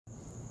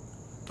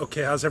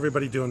Okay, how's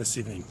everybody doing this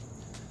evening?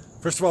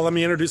 First of all, let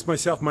me introduce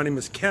myself. My name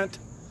is Kent.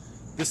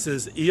 This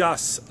is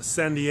EOS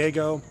San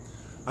Diego.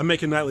 I'm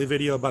making a nightly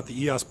video about the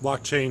EOS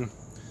blockchain,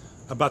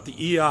 about the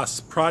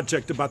EOS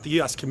project, about the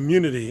EOS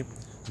community,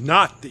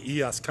 not the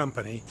EOS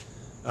company.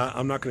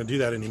 I'm not going to do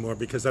that anymore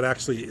because that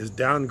actually is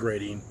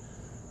downgrading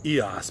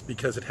EOS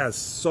because it has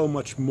so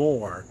much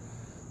more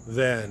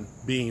than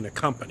being a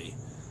company.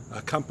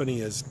 A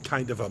company is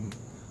kind of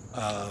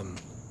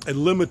a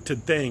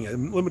limited thing, a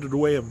limited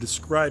way of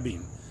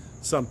describing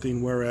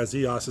something, whereas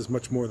EOS is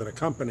much more than a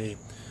company.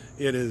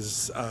 It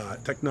is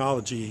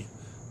technology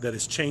that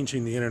is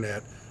changing the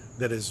internet,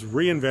 that is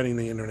reinventing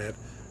the internet,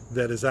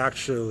 that is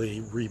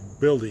actually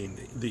rebuilding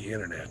the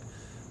internet.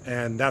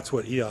 And that's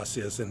what EOS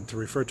is, and to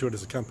refer to it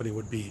as a company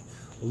would be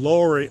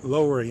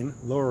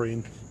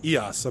lowering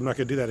EOS. So I'm not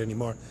going to do that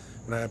anymore,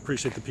 and I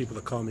appreciate the people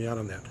that call me out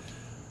on that.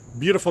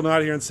 Beautiful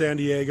night here in San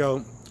Diego.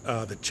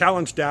 The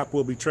challenge DApp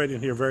will be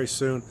trading here very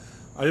soon.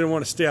 I didn't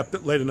want to stay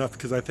up late enough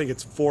because I think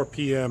it's 4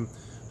 p.m.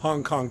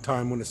 Hong Kong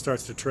time when it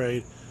starts to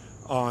trade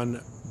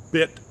on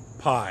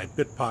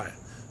BitPi.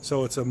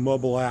 So it's a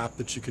mobile app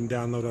that you can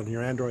download on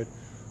your Android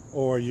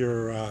or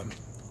your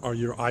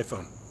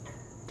iPhone.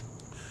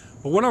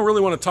 But what I really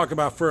want to talk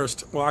about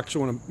first, well, I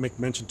actually want to make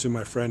mention to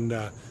my friend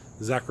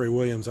Zachary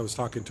Williams. I was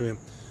talking to him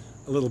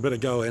a little bit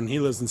ago, and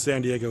he lives in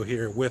San Diego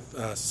here with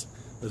us.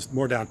 There's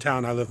more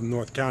downtown. I live in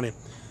North County,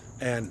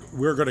 and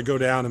we're going to go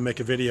down and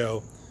make a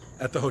video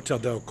at the Hotel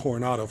del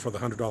Coronado for the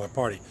 $100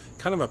 party.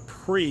 Kind of a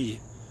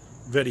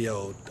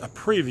pre-video, a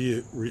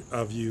preview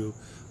of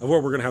where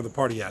we're going to have the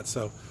party at.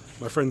 So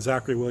my friend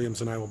Zachary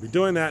Williams and I will be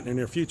doing that in the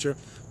near future.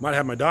 Might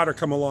have my daughter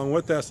come along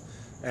with us,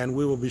 and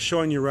we will be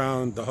showing you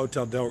around the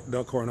Hotel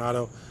del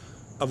Coronado,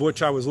 of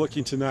which I was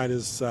looking tonight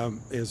is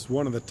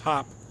one of the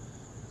top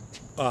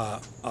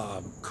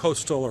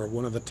coastal or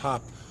one of the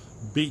top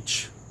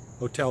beach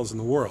hotels in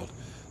the world,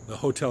 the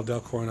Hotel del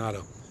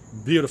Coronado.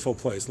 Beautiful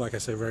place, like I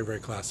say, very, very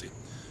classy.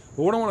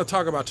 But what I want to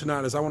talk about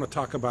tonight is I want to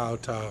talk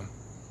about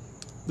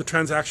the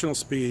transactional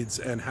speeds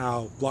and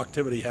how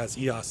Blocktivity has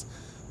EOS,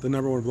 the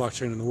 #1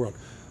 blockchain in the world.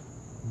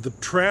 The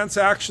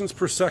transactions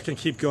per second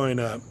keep going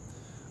up.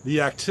 The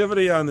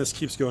activity on this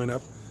keeps going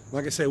up.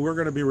 Like I say, we're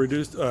going to be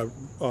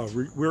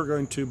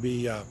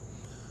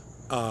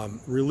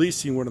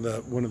releasing one of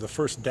the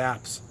first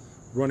dApps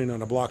running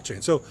on a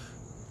blockchain. So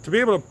to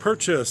be able to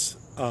purchase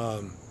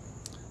the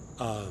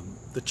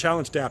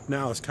challenge dApp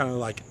now is kind of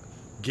like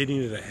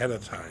getting it ahead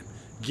of time,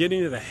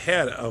 getting it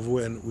ahead of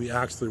when we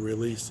actually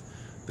release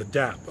the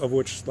dApp, of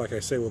which, like I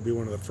say, will be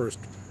one of the first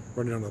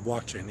running on the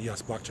blockchain, the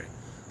EOS blockchain.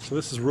 So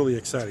this is really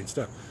exciting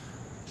stuff.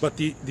 But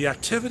the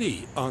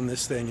activity on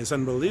this thing is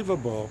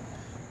unbelievable,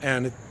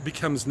 and it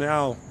becomes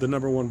now the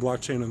 #1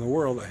 blockchain in the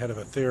world, ahead of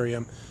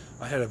Ethereum,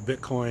 ahead of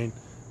Bitcoin,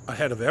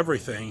 ahead of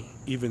everything,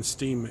 even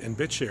Steam and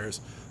BitShares.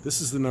 This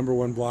is the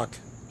 #1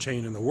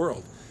 blockchain in the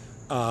world.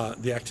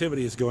 The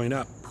activity is going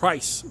up.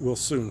 Price will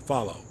soon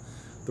follow.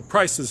 The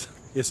price is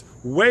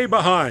way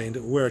behind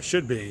where it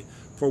should be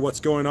for what's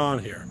going on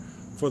here.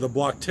 For the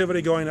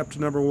Blocktivity going up to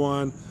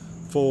 #1,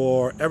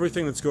 for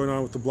everything that's going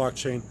on with the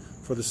blockchain,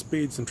 for the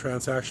speeds and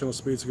transactional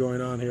speeds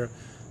going on here,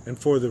 and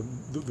for the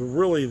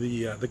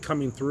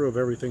coming through of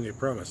everything they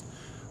promised.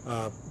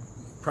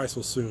 Price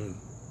will soon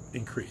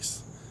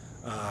increase.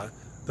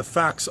 The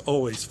facts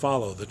always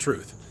follow the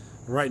truth.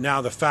 Right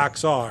now the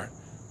facts are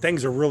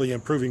things are really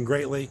improving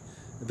greatly.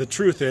 The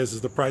truth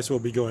is the price will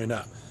be going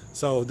up.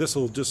 So this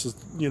will just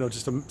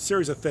a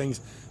series of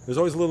things. There's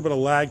always a little bit of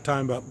lag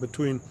time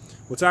between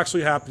what's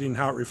actually happening and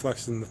how it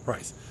reflects in the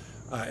price.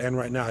 And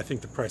right now I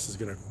think the price is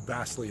going to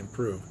vastly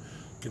improve,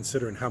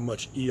 considering how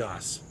much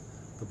EOS,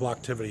 the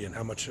Blocktivity, and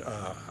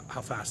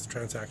how fast the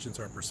transactions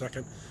are per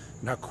second,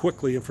 and how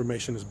quickly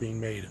information is being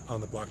made on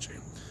the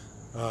blockchain.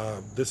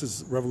 This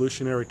is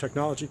revolutionary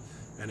technology,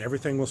 and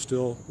everything will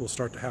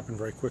start to happen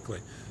very quickly.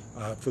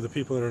 For the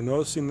people that are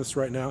noticing this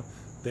right now,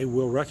 they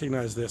will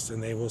recognize this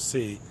and they will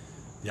see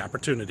the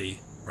opportunity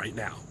right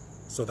now.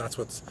 So that's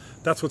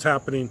what's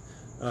happening.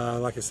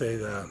 Like I say,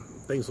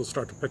 things will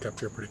start to pick up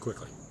here pretty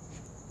quickly.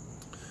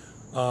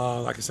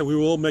 Like I said, we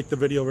will make the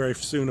video very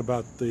soon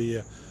about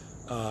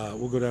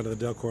we'll go down to the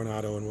Del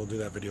Coronado and we'll do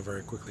that video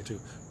very quickly too,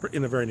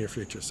 in the very near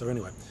future. So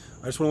anyway,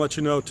 I just want to let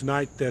you know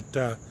tonight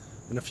that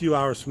in a few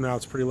hours from now,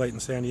 it's pretty late in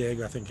San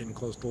Diego, I think getting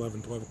close to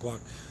 11, 12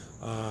 o'clock.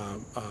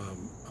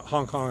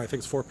 Hong Kong, I think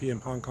it's 4 p.m.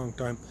 Hong Kong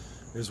time,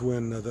 is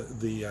when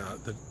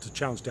the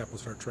challenge dApp will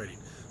start trading.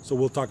 So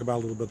we'll talk about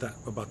a little bit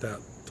about that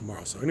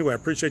tomorrow. So anyway, I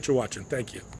appreciate you watching. Thank you.